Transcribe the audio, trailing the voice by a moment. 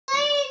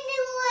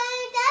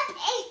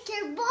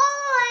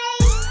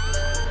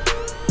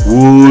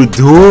What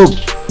up?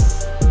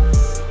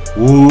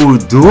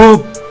 What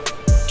up?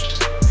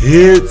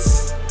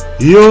 It's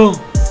your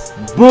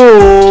boy.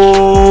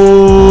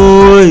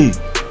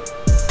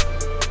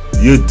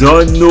 You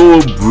don't know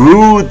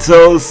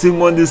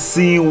Brutalsim on the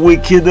scene,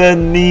 wicked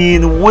and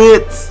mean,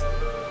 with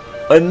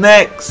a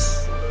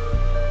next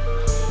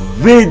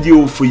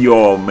video for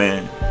y'all,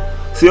 man.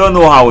 So y'all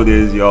know how it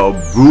is, y'all.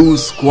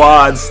 Bruce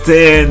Squad,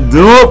 stand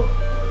up.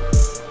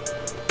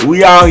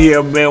 We out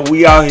here, man.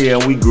 We out here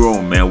and we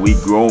growing, man. We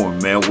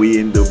growing, man. We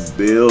in the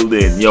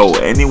building. Yo,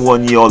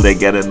 anyone y'all that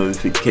get a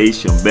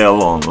notification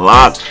bell on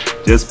lock,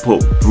 just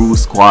put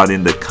Bruce Squad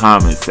in the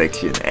comment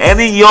section.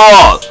 Any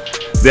y'all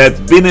that's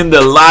been in the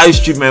live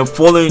stream and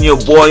following your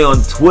boy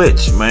on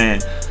Twitch,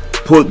 man,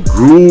 put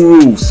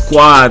Guru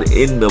Squad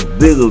in the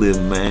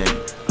building, man.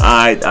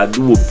 Alright, I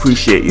do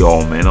appreciate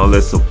y'all, man. All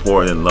that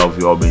support and love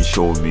y'all been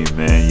showing me,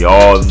 man.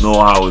 Y'all know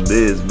how it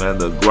is, man.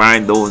 The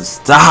grind don't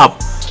stop.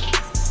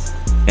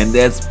 And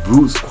that's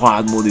Bruce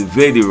Squad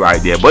motivated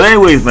right there. But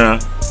anyways, man,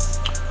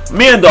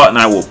 me and Dot and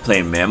I will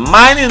play, man.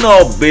 Minding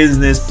our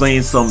business,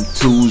 playing some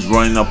twos,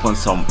 running up on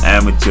some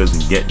amateurs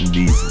and getting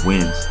these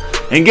wins.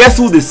 And guess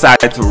who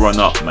decided to run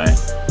up, man?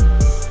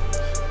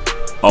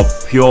 A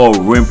pure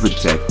rim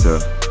protector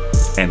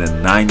and a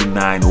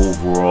 99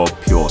 overall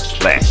pure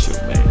slasher,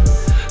 man.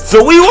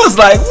 So we was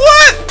like,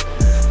 what?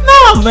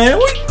 Nah, man,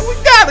 we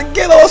gotta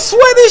get our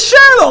sweaty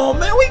shirt on,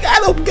 man. We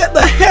gotta get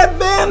the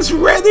headbands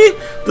ready,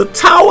 the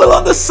towel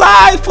on the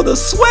side for the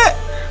sweat.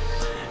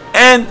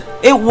 And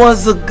it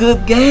was a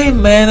good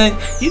game, man.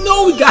 And you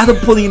know we gotta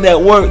put in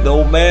that work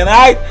though, man.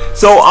 Alright.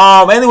 So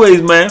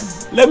anyways, man,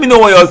 let me know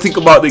what y'all think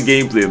about the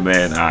gameplay,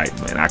 man. Alright,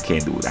 man. I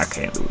can't do it. I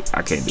can't do it.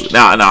 I can't do it.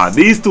 Nah,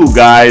 these two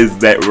guys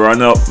that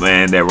run up,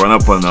 man, that run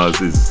up on us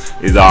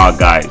is our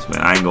guys,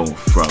 man. I ain't going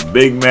front.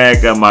 Big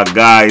Mac and my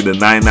guy, the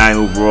 99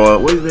 overall.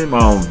 What's his name?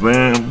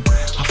 Van.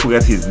 I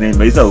forgot his name,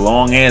 but it's a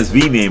long ass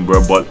V name,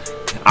 bro. But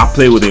I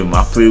play with him.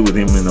 I played with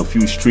him in a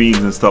few streams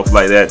and stuff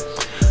like that.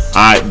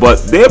 Alright,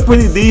 but they're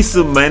pretty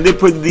decent, man. They're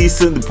pretty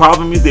decent. The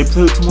problem is they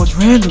play too much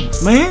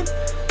randoms, man.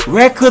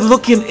 Record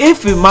looking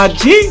iffy, my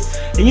G.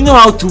 And you know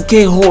how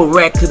 2K hold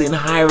record in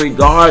high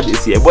regard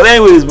this year. But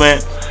anyways,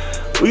 man,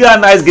 we got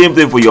a nice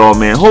gameplay for y'all,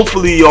 man.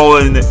 Hopefully y'all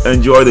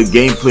enjoy the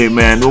gameplay,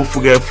 man. Don't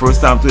forget,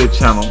 first time to the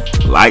channel,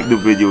 like the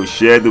video,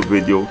 share the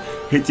video,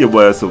 hit your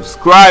button,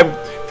 subscribe.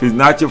 If it's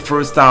not your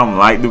first time,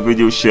 like the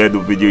video, share the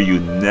video. You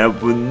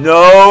never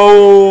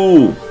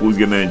know who's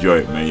gonna enjoy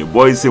it, man. Your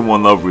boy say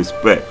one love,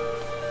 respect.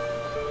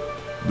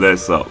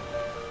 Bless up.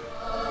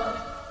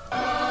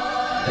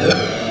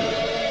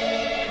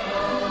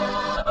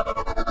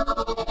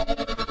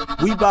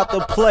 We bout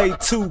to play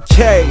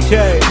 2K.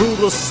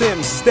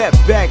 Brutalsim, step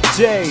back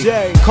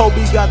J.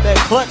 Kobe got that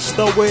clutch,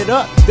 throw it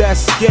up,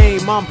 that's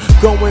game. I'm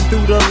going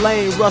through the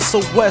lane,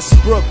 Russell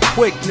Westbrook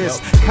quickness.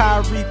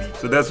 Kyrie.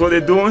 So that's what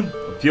they're doing?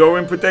 A pure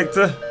rim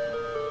protector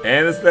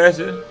and a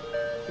slasher?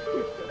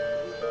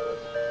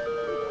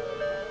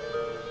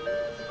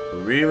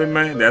 Really,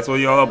 man? That's what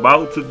y'all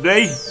about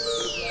today?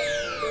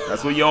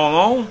 That's what y'all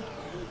on?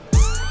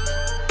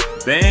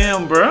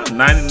 Damn, bro.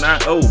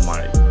 99. Oh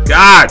my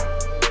God.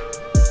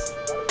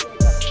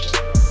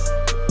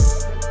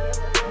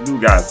 You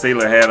got a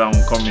sailor hat on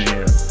coming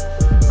here.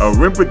 A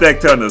rim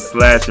protector and a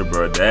slasher,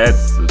 bro.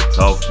 That's a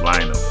tough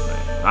lineup,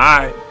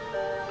 man.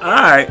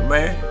 Alright,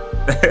 man.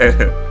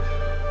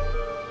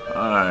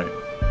 Alright,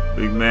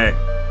 Big Mac.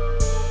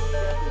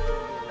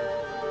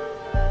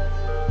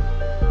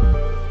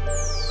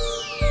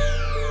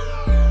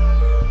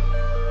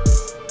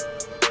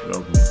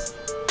 Love me.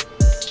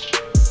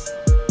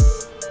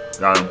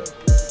 Got him.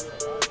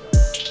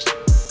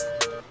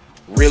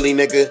 Really,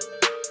 nigga?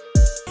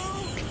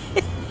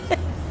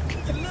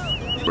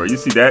 Bro, you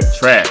see that?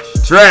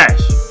 Trash.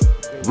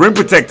 Rim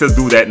protectors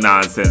do that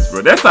nonsense,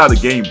 bro. That's how the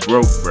game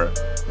broke, bro.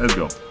 Let's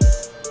go.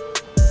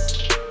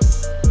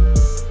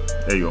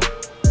 There you go.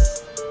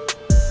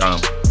 Got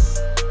him.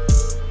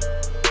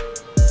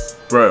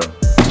 Bro.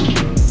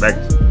 Back.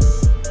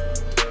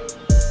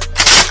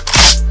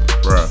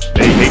 Bro,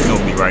 they hating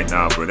on me right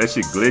now, bro. That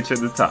shit glitch at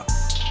the top.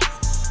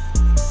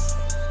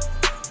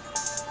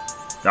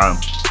 Got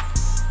him.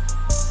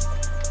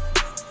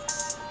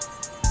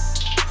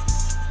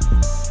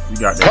 You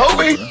got that.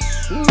 Kobe!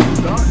 Ooh,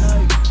 dark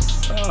night.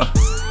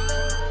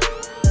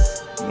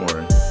 Don't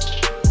worry.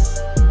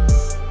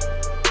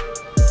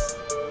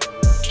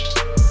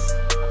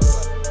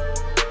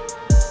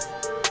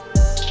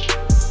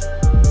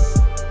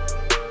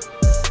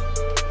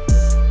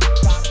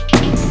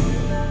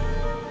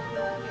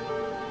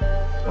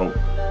 Oh,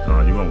 no,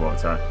 you gonna go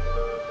outside.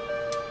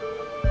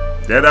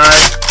 Dead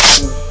eye.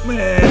 Ooh,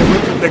 man,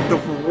 rim protector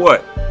for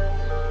what?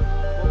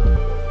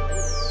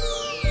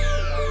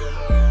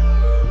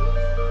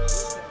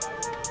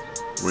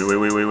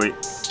 Wait.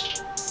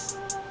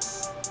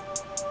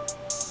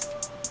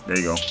 There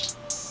you go.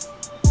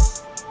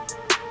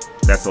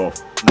 That's off.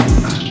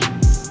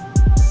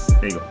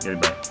 There you go. Get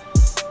it back.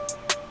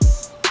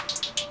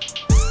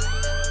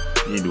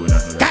 You ain't doing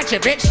nothing. Gotcha,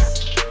 bitch.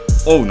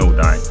 Oh, no,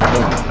 dying. Oh, no,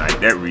 dying.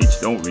 That reach.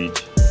 Don't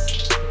reach.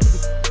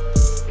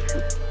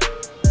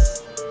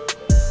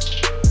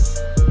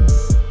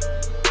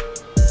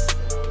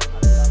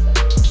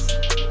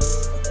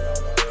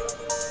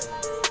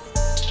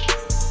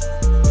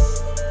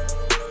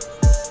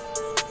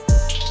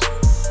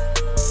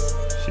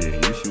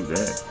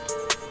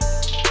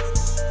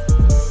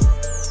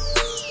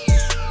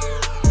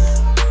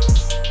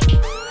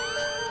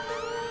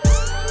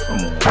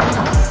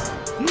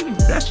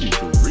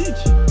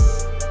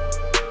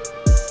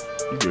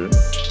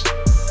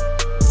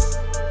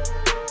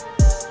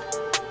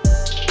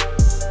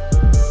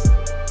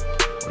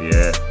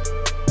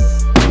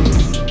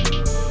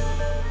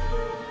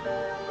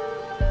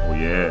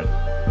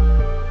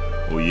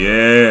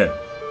 Yeah.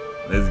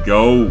 Let's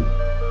go.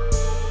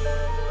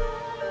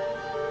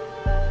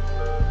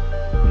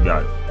 You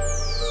got it.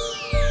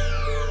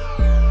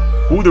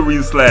 Who the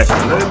real slasher?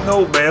 Let him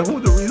know, man. Who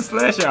the real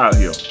slasher out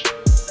here?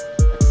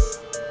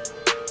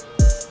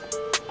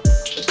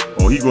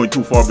 Oh, he going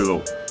too far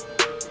below.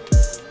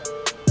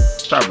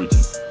 Stop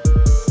reaching.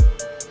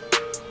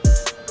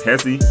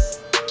 Hezzy.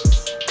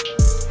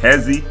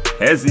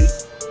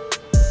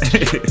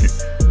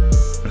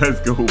 Let's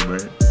go,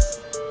 man.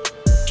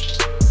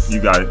 You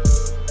got it.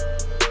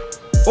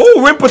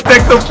 Oh, rim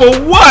protector for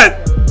what?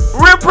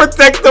 Rim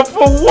protector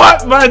for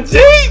what, my G?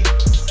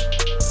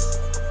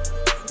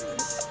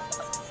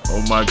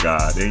 Oh my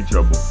God, they in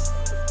trouble.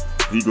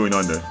 He going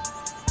under.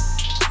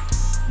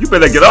 You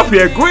better get up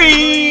here,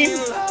 Green.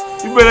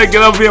 You better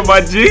get up here, my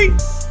G.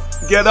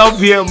 Get up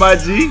here, my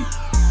G.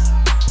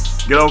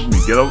 Get off me.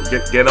 Get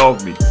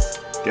off me.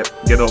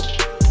 Get off.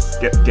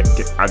 Get.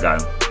 I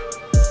got him.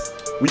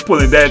 We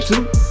pulling that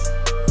too.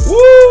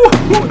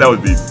 Woo! That was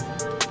deep.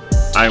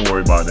 I ain't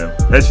worried about them.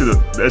 That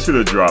should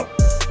have dropped.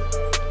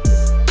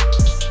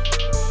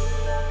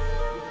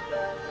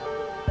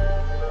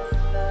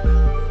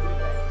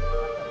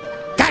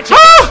 Gotcha.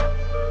 Ah!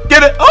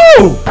 Get it.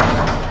 Oh!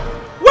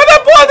 Where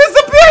that ball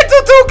disappeared to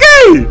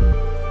 2K?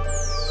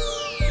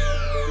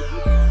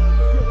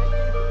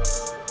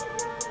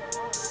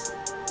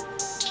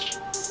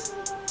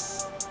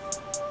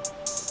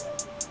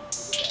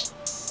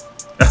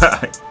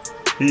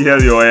 He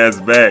held your ass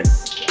back.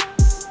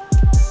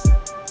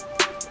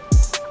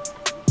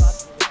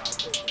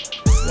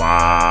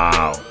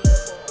 Wow.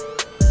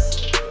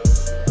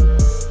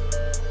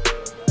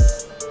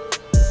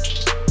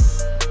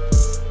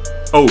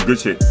 Oh, good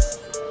shit.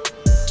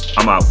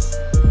 I'm out.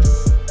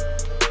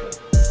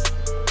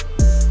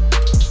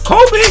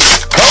 Kobe!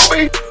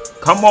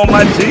 Come on,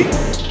 my G.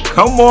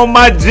 Come on,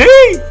 my G.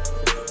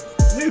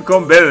 Need to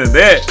come better than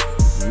that.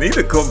 Need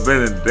to come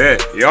better than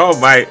that. Y'all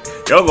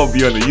gonna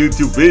be on the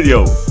YouTube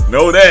video.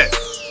 Know that.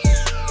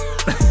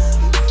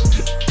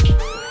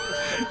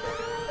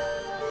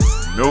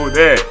 Know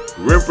that.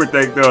 Rim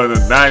protector on the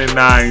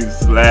 99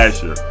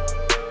 slasher.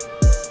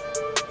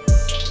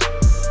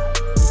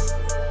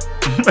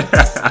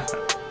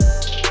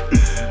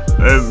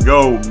 Let's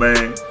go,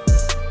 man.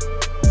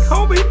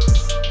 Kobe.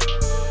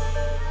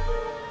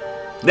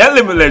 That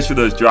limitless should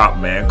have dropped,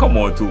 man. Come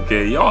on,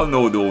 2K. Y'all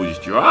know those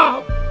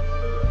drop.